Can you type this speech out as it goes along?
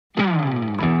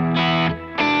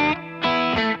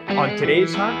On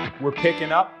today's hunt, we're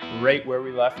picking up right where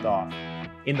we left off,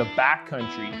 in the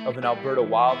backcountry of an Alberta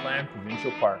wildland provincial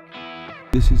park.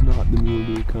 This is not the mule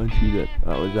deer country that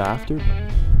I was after, but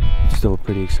it's still a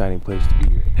pretty exciting place to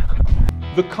be right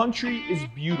now. The country is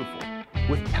beautiful,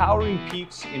 with towering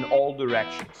peaks in all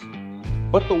directions.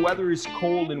 But the weather is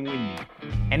cold and windy,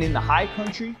 and in the high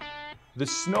country, the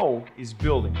snow is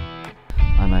building.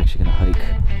 I'm actually gonna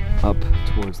hike up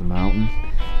towards the mountain.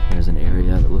 There's an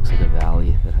area that looks like a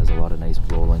valley that has a lot of nice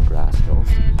rolling grass hills.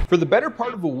 For the better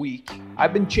part of a week,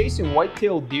 I've been chasing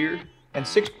white-tailed deer and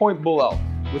 6-point bull elk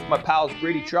with my pals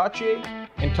Brady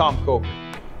and Tom Coker.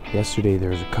 Yesterday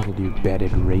there was a couple deer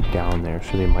bedded right down there,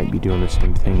 so they might be doing the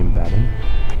same thing in bedding.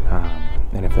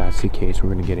 And if that's the case,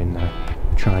 we're gonna get in there,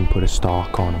 try and put a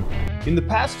stalk on them. In the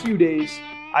past few days,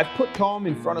 I've put Tom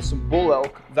in front of some bull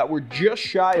elk that were just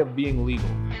shy of being legal,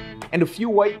 and a few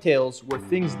whitetails where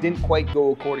things didn't quite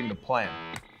go according to plan.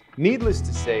 Needless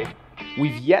to say,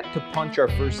 we've yet to punch our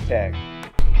first tag.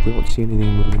 If we don't see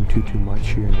anything moving too much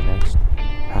here in the next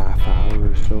half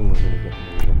hour or so, we're gonna get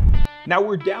moving. Now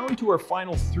we're down to our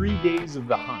final 3 days of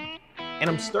the hunt, and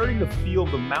I'm starting to feel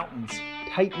the mountains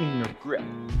tightening their grip,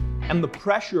 and the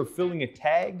pressure of filling a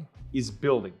tag is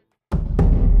building.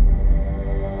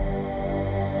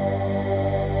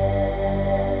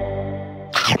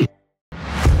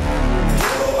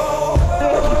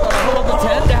 Hold the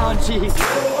tent down, Cheez.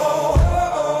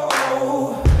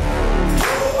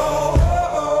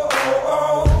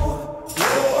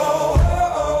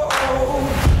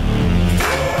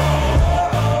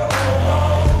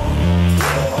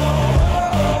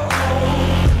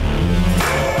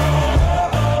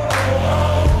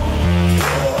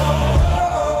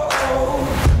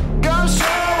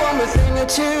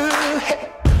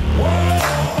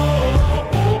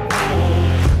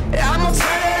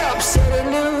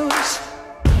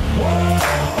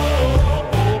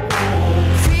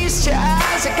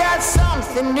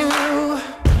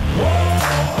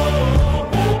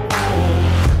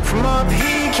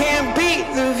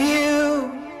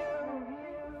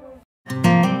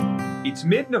 It's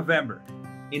mid-November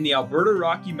in the Alberta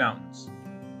Rocky Mountains.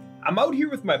 I'm out here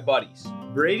with my buddies,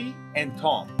 Brady and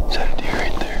Tom. Is that a deer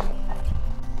right there?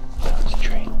 That's a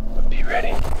tree, but be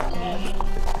ready.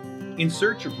 In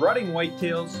search of rutting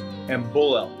whitetails and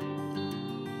bull elk.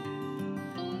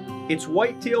 It's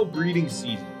whitetail breeding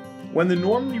season, when the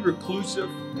normally reclusive,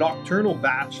 nocturnal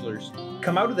bachelors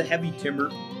come out of the heavy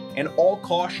timber and all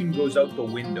caution goes out the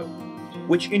window,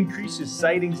 which increases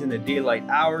sightings in the daylight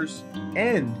hours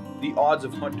and the odds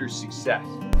of hunters' success.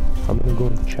 I'm gonna go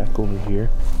and check over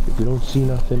here. If we don't see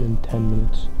nothing in 10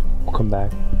 minutes, we'll come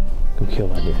back and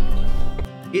kill our deer.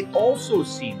 It also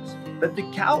seems that the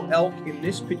cow elk in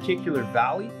this particular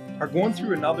valley are going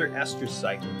through another estrus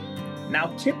cycle.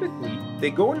 Now typically, they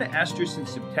go into estrus in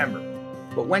September,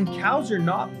 but when cows are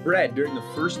not bred during the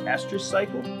first estrus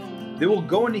cycle, they will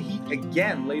go into heat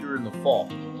again later in the fall,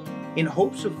 in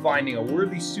hopes of finding a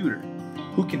worthy suitor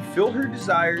who can fill her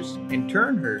desires and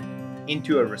turn her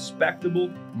into a respectable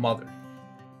mother.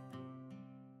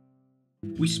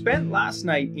 We spent last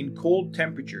night in cold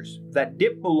temperatures that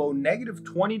dipped below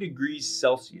 -20 degrees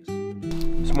Celsius.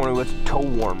 This morning with toe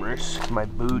warmers. My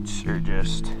boots are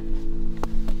just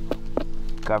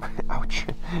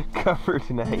covered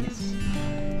in ice.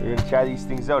 We're gonna try these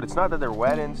things out. It's not that they're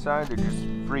wet inside, they're just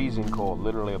freezing cold,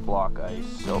 literally a block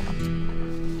ice. So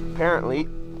apparently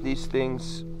these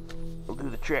things will do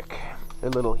the trick. They're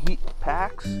little heat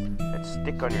packs that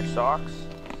stick on your socks.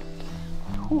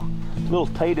 Whew, it's a little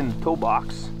tight in the toe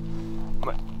box,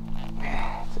 but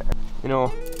you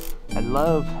know, I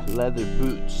love leather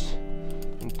boots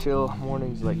until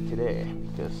mornings like today,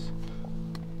 because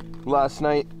last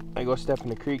night I go step in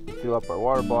the creek to fill up our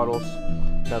water bottles.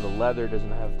 Now the leather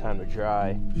doesn't have time to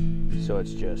dry, so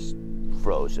it's just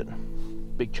frozen.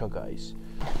 Big chunk of ice.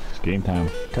 It's game time.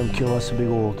 Come kill us a big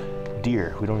old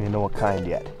deer. We don't even know what kind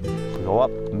yet. If we go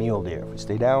up, mule deer. If we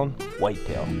stay down,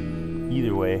 whitetail.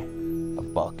 Either way, a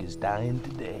buck is dying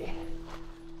today.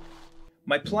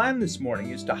 My plan this morning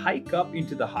is to hike up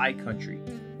into the high country,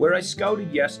 where I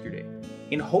scouted yesterday,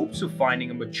 in hopes of finding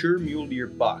a mature mule deer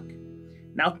buck.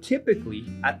 Now typically,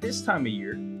 at this time of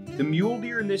year, the mule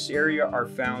deer in this area are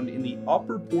found in the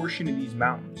upper portion of these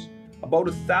mountains, about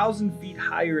 1,000 feet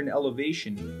higher in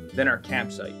elevation than our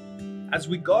campsite. As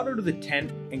we got out of the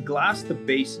tent and glassed the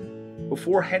basin,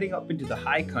 before heading up into the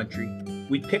high country,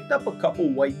 we picked up a couple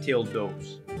white-tailed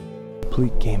does.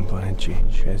 Complete game plan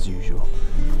change, as usual.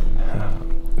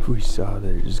 We saw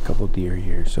there's a couple deer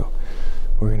here, so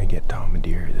we're gonna get Tom a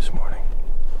deer this morning.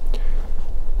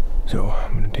 So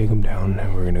I'm gonna take him down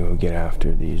and we're gonna go get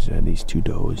after these two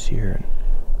does here and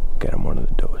look at one of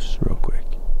the does real quick.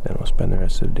 Then we'll spend the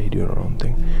rest of the day doing our own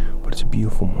thing. But it's a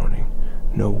beautiful morning,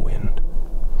 no wind.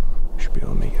 We should be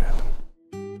able to make it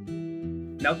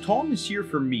happen. Now Tom is here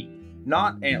for meat,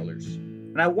 not antlers,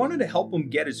 and I wanted to help him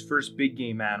get his first big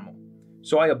game animal.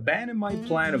 So I abandoned my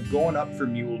plan of going up for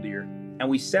mule deer, and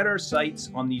we set our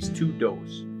sights on these two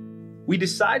does. We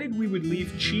decided we would leave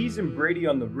Cheez and Brady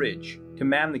on the ridge to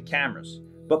man the cameras,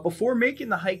 but before making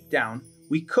the hike down,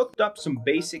 we cooked up some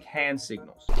basic hand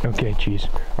signals. Okay, Cheez.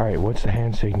 All right, what's the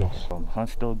hand signals? Hunt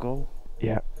still go.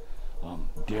 Yeah.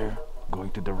 Deer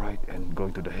going to the right and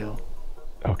going to the hill.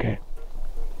 Okay.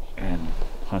 And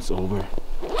hunt's over.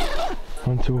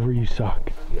 Hunt's over, you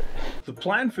suck. Yeah. The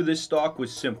plan for this stalk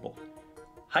was simple.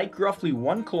 Hike roughly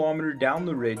 1 kilometer down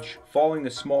the ridge, following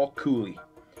a small coulee,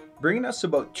 bringing us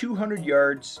about 200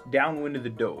 yards downwind of the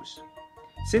does.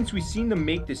 Since we seen them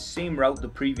make this same route the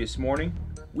previous morning,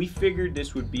 we figured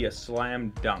this would be a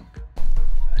slam dunk.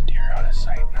 The deer out of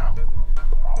sight now. We're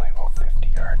only about 50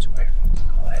 yards away from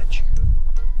the ledge.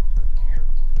 Here.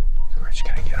 So we're just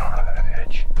gonna get onto that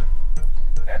edge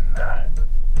and try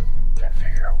to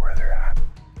figure out where they're at.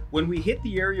 When we hit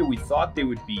the area we thought they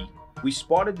would be, we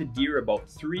spotted the deer about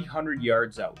 300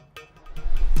 yards out.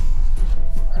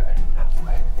 Where are they?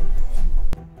 Halfway.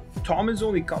 Tom is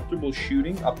only comfortable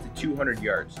shooting up to 200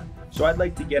 yards, so I'd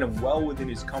like to get him well within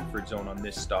his comfort zone on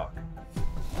this stalk.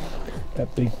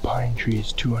 That big pine tree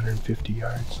is 250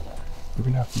 yards. We're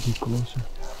gonna have to get closer.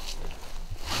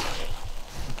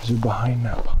 Because they're behind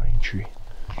that pine tree.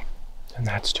 And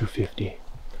that's 250.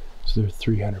 So they're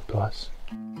 300 plus.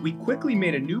 We quickly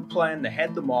made a new plan to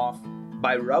head them off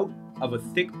by route of a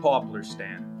thick poplar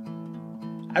stand.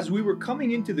 As we were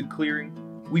coming into the clearing,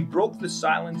 we broke the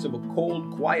silence of a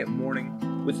cold, quiet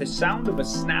morning with the sound of a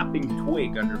snapping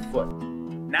twig underfoot.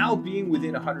 Now being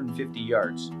within 150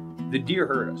 yards, the deer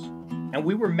heard us, and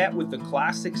we were met with the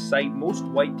classic sight most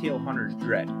whitetail hunters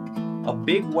dread, a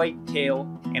big white tail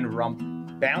and rump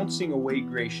bouncing away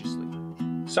graciously,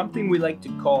 something we like to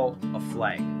call a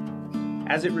flag,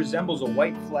 as it resembles a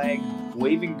white flag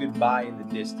waving goodbye in the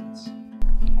distance.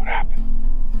 What happened?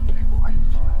 Big white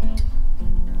flag.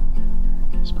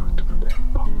 Spoke to my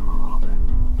big buck a little bit.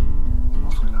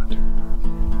 Hopefully not too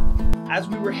bad. As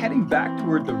we were heading back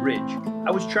toward the ridge,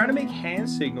 I was trying to make hand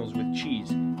signals with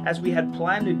Cheez, as we had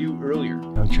planned to do earlier.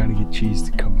 I'm trying to get Cheez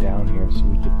to come down here so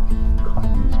we can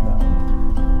climb this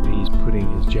mountain. But he's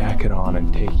putting his jacket on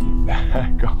and taking it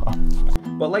back off.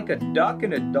 But like a duck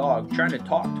and a dog trying to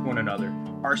talk to one another,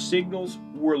 our signals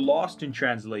were lost in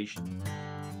translation.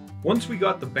 Once we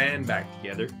got the band back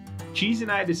together, Cheez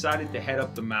and I decided to head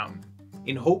up the mountain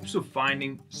in hopes of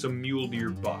finding some mule deer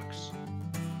bucks.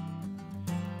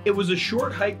 It was a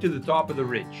short hike to the top of the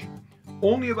ridge,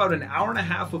 only about an hour and a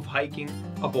half of hiking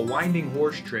up a winding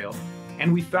horse trail,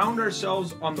 and we found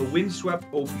ourselves on the windswept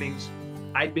openings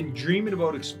I'd been dreaming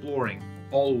about exploring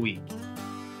all week.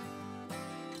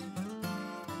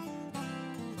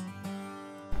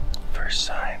 First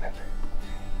sign of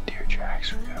deer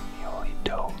tracks, we got a muley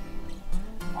doe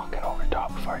walking over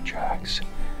top of our tracks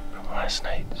from last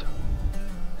night, so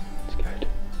it's good.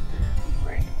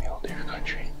 We're in the mule deer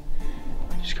country.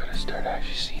 We just gotta start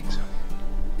actually seeing some.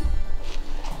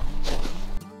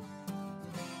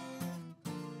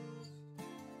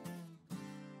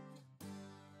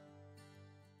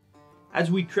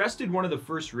 As we crested one of the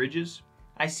first ridges,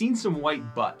 I seen some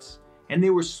white butts, and they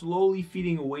were slowly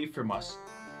feeding away from us.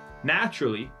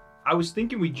 Naturally, I was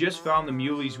thinking we just found the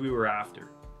muleys we were after,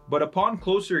 but upon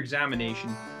closer examination,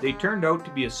 they turned out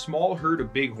to be a small herd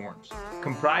of bighorns,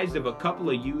 comprised of a couple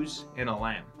of ewes and a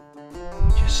lamb.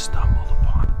 We just stumbled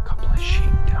upon a couple of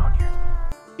sheep down here.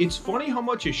 It's funny how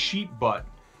much a sheep butt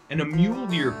and a mule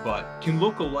deer butt can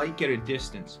look alike at a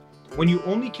distance when you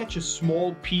only catch a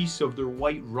small piece of their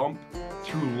white rump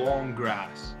through long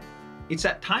grass. It's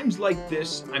at times like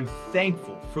this I'm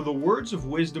thankful for the words of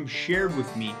wisdom shared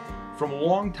with me from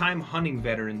longtime hunting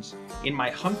veterans in my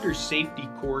hunter safety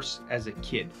course as a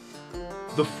kid.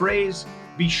 The phrase,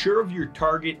 "be sure of your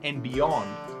target and beyond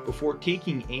before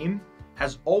taking aim,"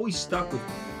 has always stuck with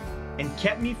me and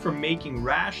kept me from making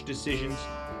rash decisions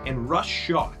and rush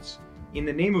shots in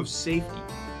the name of safety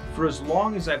for as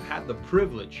long as I've had the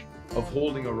privilege of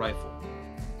holding a rifle.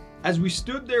 As we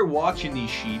stood there watching these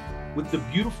sheep with the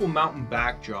beautiful mountain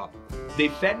backdrop, they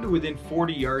fed to within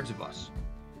 40 yards of us.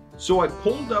 So I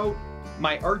pulled out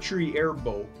my archery air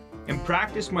bow and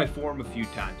practiced my form a few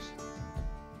times.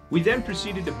 We then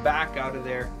proceeded to back out of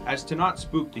there as to not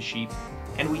spook the sheep,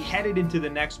 and we headed into the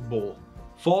next bowl,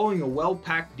 following a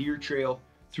well-packed deer trail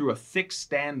through a thick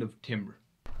stand of timber.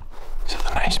 So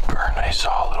the nice burn I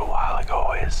saw a little while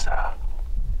ago is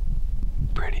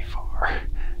pretty far.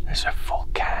 There's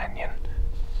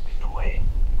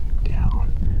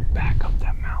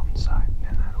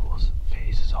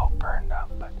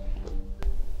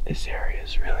This area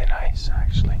is really nice,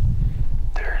 actually.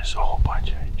 There's a whole bunch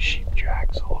of sheep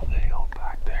tracks all over the hill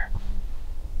back there.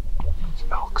 There's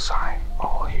elk sign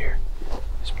all here.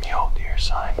 There's mule deer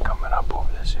sign coming up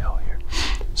over this hill here.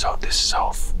 So this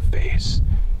south face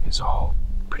is all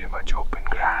pretty much open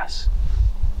grass.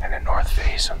 And the north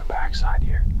face on the backside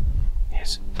here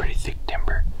is pretty thick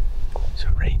timber. So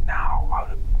right now,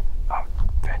 I would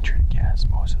venture to guess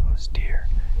most of those deer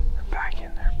are back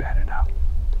in there bedded up.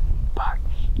 But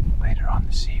later on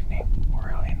this evening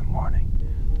or early in the morning,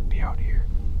 we'll be out here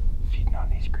feeding on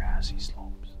these grassy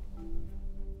slopes.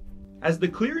 As the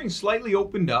clearing slightly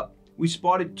opened up, we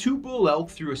spotted 2 bull elk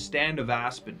through a stand of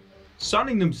aspen,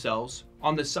 sunning themselves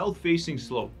on the south-facing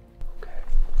slope. Okay,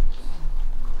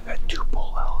 I got 2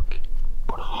 bull elk,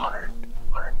 about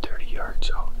 130 yards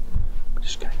out. I'm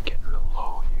just gonna get real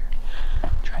low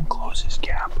here, try and close this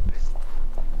gap a bit.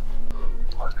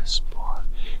 What a spot.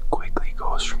 Quickly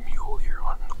goes from mule deer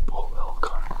hunting to bull elk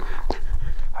hunting.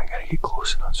 I gotta get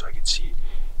close enough so I can see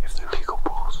if they're legal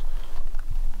bulls.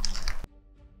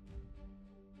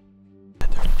 They're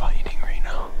fighting right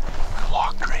now. They're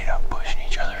locked right up, pushing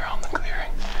each other around the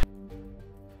clearing.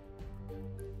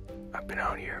 I've been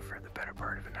out here for the better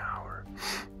part of an hour,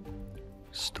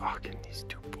 stalking these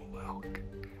 2 bull elk.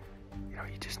 You know,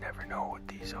 you just never know what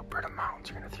these Alberta mountains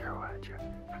are gonna throw at you.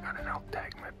 I got an elk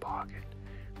tag in my pocket.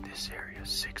 This area,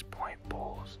 6-point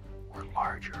bulls or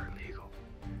larger are legal.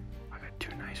 I got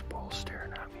 2 nice bulls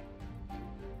staring at me.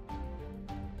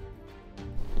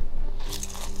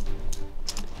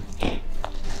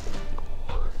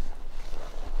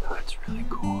 That's really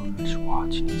cool. Just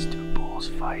watching these 2 bulls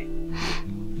fight.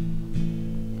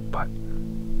 But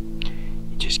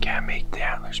you just can't make the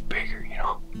antlers bigger, you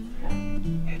know.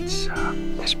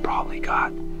 It's probably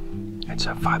got, it's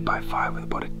a 5x5 with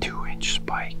about a 2-inch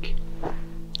spike.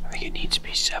 I think it needs to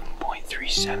be 7.3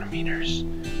 centimeters,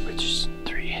 which is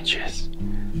 3 inches,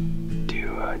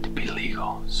 to be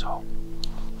legal. So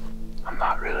I'm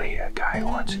not really a guy who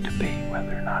wants to debate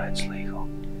whether or not it's legal.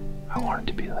 I want it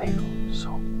to be legal,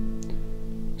 so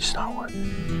it's not worth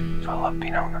it. So I love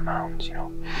being out in the mountains, you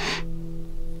know.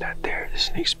 This is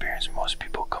an experience most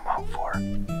people come out for.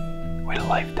 Wait a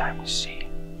lifetime to see.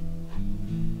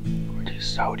 We're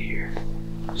just out here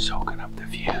soaking up the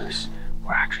views.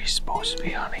 We're actually supposed to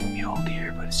be hunting mule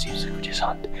deer, but it seems like we just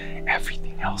hunt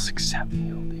everything else except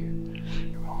mule deer.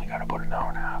 We've only got about an hour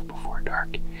and a half before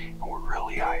dark, and we're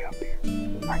really high up here.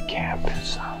 Our camp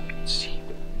is, you can see,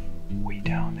 way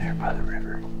down there by the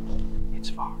river. It's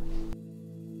far.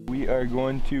 We are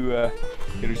going to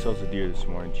get ourselves a deer this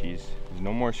morning, Cheez. There's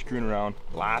no more screwing around.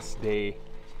 Last day,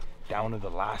 down to the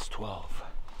last 12.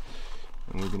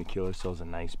 And we're gonna kill ourselves a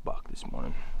nice buck this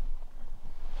morning.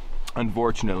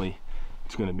 Unfortunately,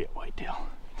 it's gonna be a whitetail.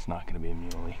 It's not gonna be a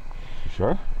muley.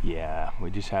 Sure? Yeah, we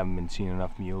just haven't been seeing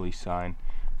enough muley sign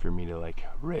for me to like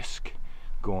risk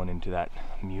going into that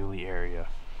muley area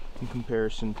in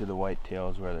comparison to the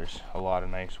whitetails where there's a lot of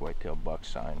nice whitetail buck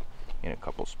sign in a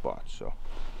couple spots. So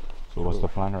what's the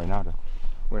plan right now then?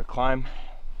 We're gonna climb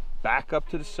back up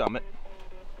to the summit.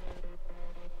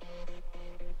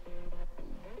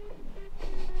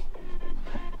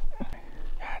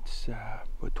 It's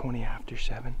about 20 after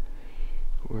 7.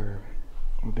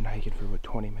 We've been hiking for about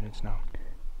 20 minutes now,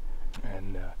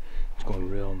 and it's going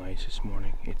real nice this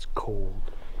morning. It's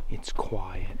cold, it's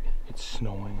quiet, it's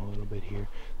snowing a little bit here,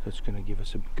 so it's going to give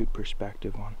us a good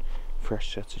perspective on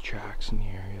fresh sets of tracks in the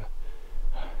area.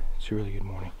 It's a really good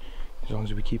morning. As long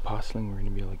as we keep hustling, we're going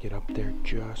to be able to get up there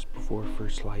just before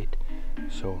first light.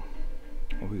 So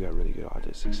we got really good odds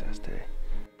of success today.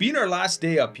 Being our last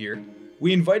day up here,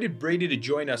 we invited Brady to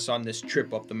join us on this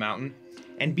trip up the mountain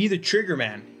and be the trigger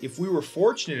man if we were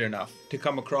fortunate enough to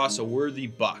come across a worthy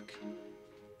buck.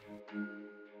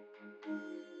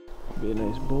 Be a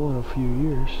nice bull in a few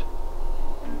years.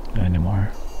 Not anymore.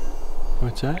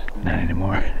 What's that? Not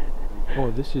anymore.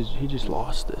 Oh, he just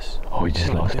lost this. Oh, he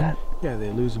just lost that? Yeah, they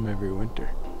lose them every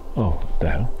winter. Oh, what the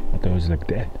hell? I thought it was like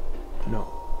dead. No,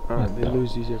 they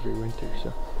lose these every winter,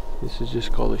 so this is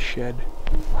just called a shed.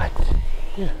 What?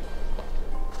 Yeah.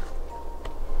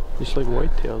 Just like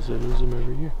whitetails, they lose them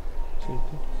every year. Same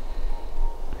thing.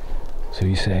 So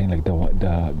you're saying like the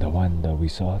one that we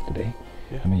saw today?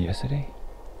 Yeah. I mean yesterday?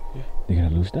 Yeah. You're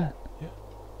gonna lose that? Yeah.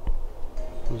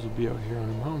 Those will be out here on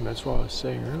the mountain. That's what I was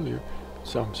saying earlier.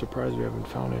 So I'm surprised we haven't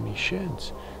found any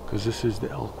sheds, because this is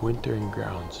the elk wintering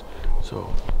grounds.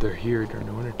 So they're here during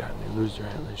the wintertime. They lose their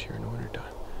antlers here in the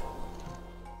wintertime.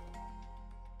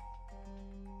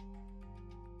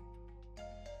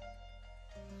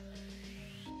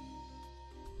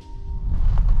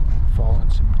 Following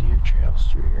some deer trails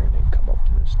through here and then come up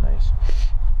to this nice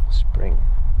spring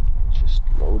just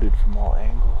loaded from all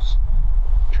angles.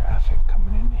 Traffic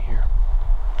coming into here.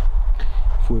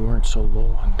 If we weren't so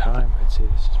low on time, I'd say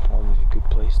this is probably a good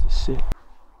place to sit.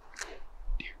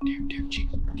 Deer, Cheez.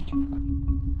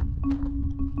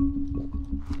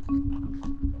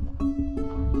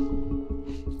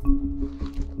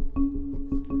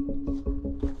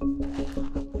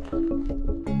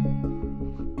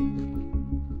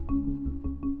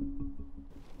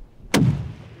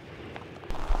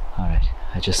 Alright,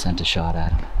 I just sent a shot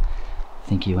at him. I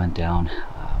think he went down.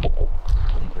 I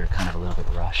think we were kind of a little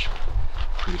bit rushed.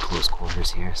 Pretty close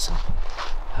quarters here, so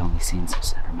I only seen some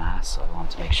center mass, so I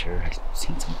wanted to make sure. I've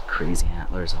seen some crazy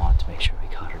antlers. I wanted to make sure we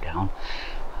got her down.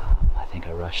 I think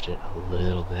I rushed it a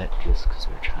little bit just because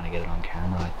we were trying to get it on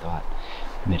camera. I thought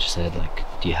Mitch said, like,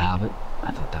 do you have it?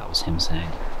 I thought that was him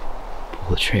saying,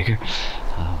 pull the trigger.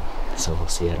 So we'll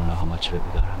see. I don't know how much of it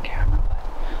we got on camera, but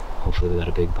hopefully we got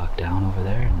a big buck down over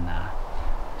there and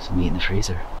some meat in the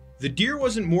freezer. The deer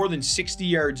wasn't more than 60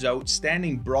 yards out,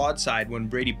 standing broadside when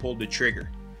Brady pulled the trigger.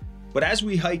 But as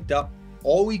we hiked up,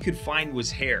 all we could find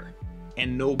was hair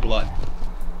and no blood.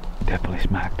 Definitely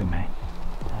smacked him, eh?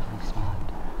 Definitely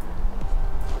smacked.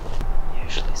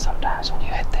 Usually sometimes when you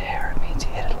hit the hair, it means you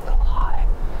hit it a little high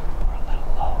or a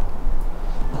little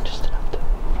low. Just enough to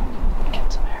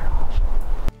get some hair off.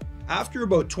 After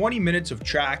about 20 minutes of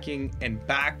tracking and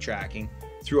backtracking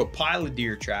through a pile of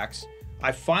deer tracks,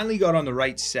 I finally got on the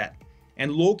right set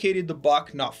and located the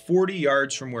buck not 40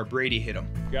 yards from where Brady hit him.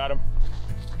 Got him.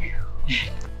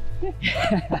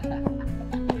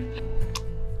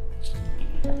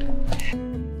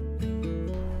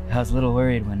 I was a little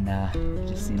worried when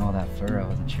just seen all that fur. I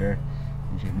wasn't sure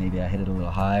if maybe I hit it a little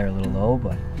high or a little low,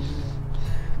 but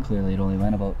clearly it only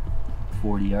went about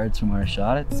 40 yards from where I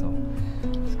shot it, so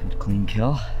it's a good clean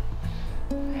kill.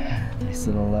 Nice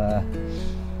little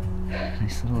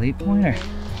 8-pointer.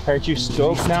 Aren't you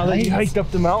stoked now that you hiked up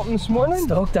the mountain this morning?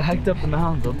 Stoked I hiked up the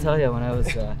mountains. I'll tell you, when I was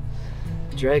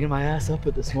dragging my ass up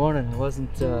it this morning, I wasn't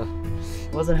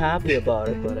happy about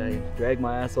it, but I dragged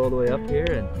my ass all the way up here,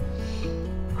 and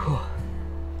whew,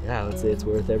 yeah, I would say it's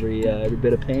worth every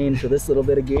bit of pain for this little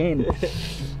bit of gain.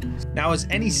 Now, as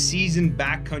any seasoned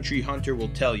backcountry hunter will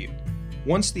tell you,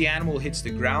 once the animal hits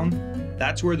the ground,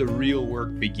 that's where the real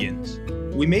work begins.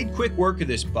 We made quick work of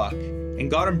this buck and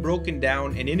got him broken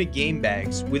down and into game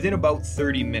bags within about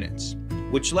 30 minutes,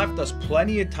 which left us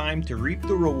plenty of time to reap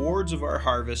the rewards of our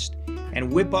harvest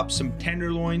and whip up some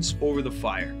tenderloins over the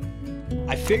fire.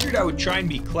 I figured I would try and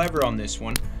be clever on this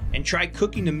one and try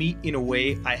cooking the meat in a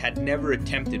way I had never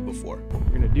attempted before. What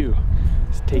we're gonna do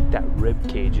is take that rib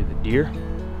cage of the deer.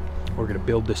 We're gonna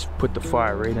build this, put the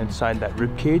fire right inside that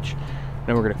rib cage, and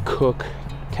then we're gonna cook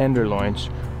tenderloins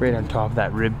right on top of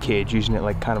that rib cage, using it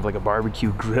like kind of like a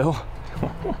barbecue grill.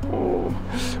 We're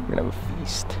gonna have a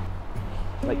feast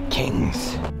like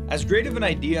kings. As great of an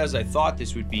idea as I thought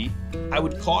this would be, I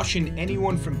would caution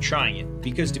anyone from trying it,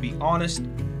 because to be honest,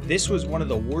 this was one of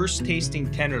the worst tasting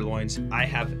tenderloins I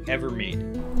have ever made.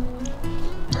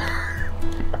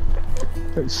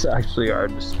 It's actually hard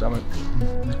to stomach.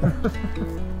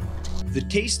 The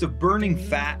taste of burning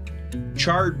fat,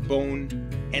 charred bone,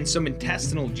 and some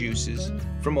intestinal juices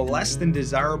from a less than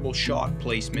desirable shot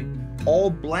placement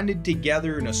all blended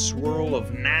together in a swirl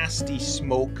of nasty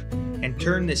smoke and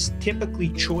turned this typically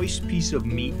choice piece of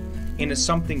meat into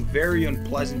something very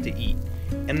unpleasant to eat,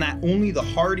 and that only the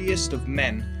hardiest of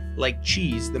men, like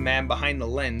Cheez, the man behind the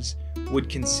lens, would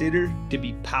consider to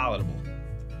be palatable.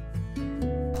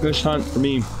 This hunt for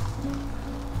me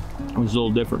was a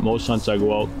little different. Most hunts I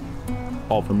go out,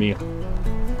 all for me.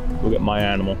 Look at my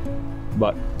animal.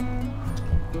 But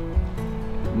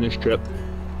in this trip,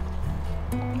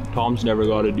 Tom's never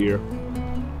got a deer.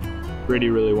 Brady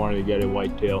really wanted to get a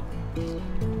whitetail.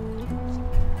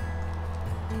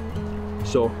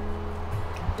 So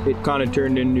it kind of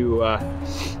turned into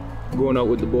going out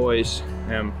with the boys.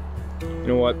 And you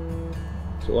know what?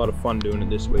 It's a lot of fun doing it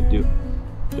this way too.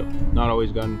 So not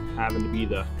always having to be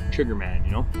the trigger man,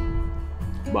 you know?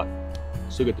 But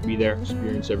still get to be there,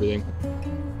 experience everything.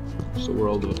 It's a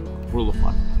world of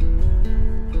fun.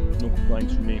 No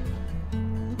complaints from me.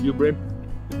 You, Brady?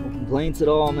 No complaints at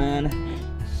all, man.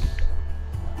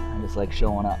 I just like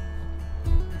showing up.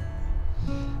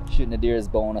 Shooting a deer is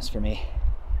bonus for me.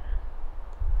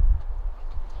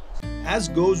 As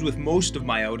goes with most of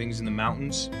my outings in the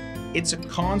mountains, it's a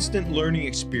constant learning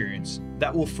experience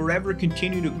that will forever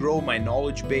continue to grow my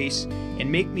knowledge base and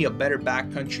make me a better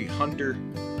backcountry hunter,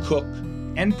 cook,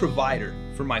 and provider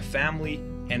for my family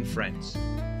and friends.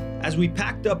 As we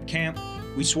packed up camp,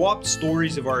 we swapped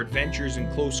stories of our adventures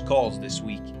and close calls this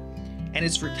week. And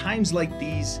it's for times like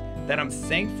these that I'm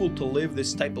thankful to live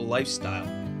this type of lifestyle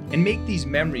and make these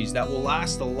memories that will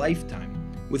last a lifetime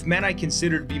with men I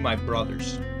consider to be my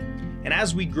brothers. And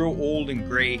as we grow old and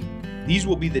gray, these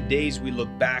will be the days we look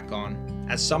back on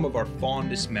as some of our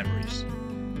fondest memories.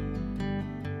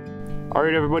 All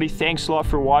right, everybody, thanks a lot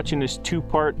for watching this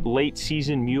two-part late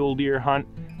season mule deer hunt.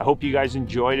 I hope you guys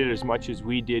enjoyed it as much as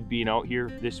we did being out here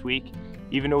this week,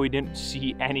 even though we didn't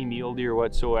see any mule deer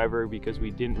whatsoever because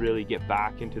we didn't really get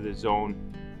back into the zone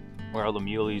where all the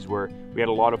muleys were. We had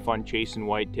a lot of fun chasing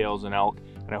whitetails and elk,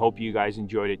 and I hope you guys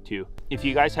enjoyed it too. If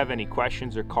you guys have any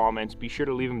questions or comments, be sure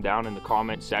to leave them down in the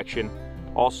comment section.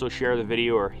 Also share the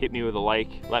video or hit me with a like.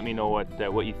 Let me know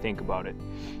what you think about it.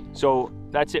 So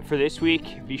that's it for this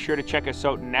week. Be sure to check us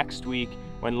out next week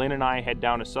when Lynn and I head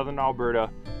down to southern Alberta.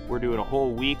 We're doing a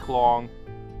whole week-long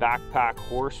backpack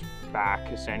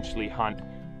horseback essentially hunt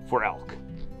for elk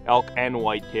and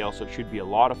whitetail, so it should be a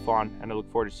lot of fun, and I look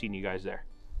forward to seeing you guys there.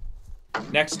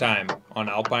 Next time on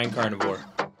Alpine Carnivore.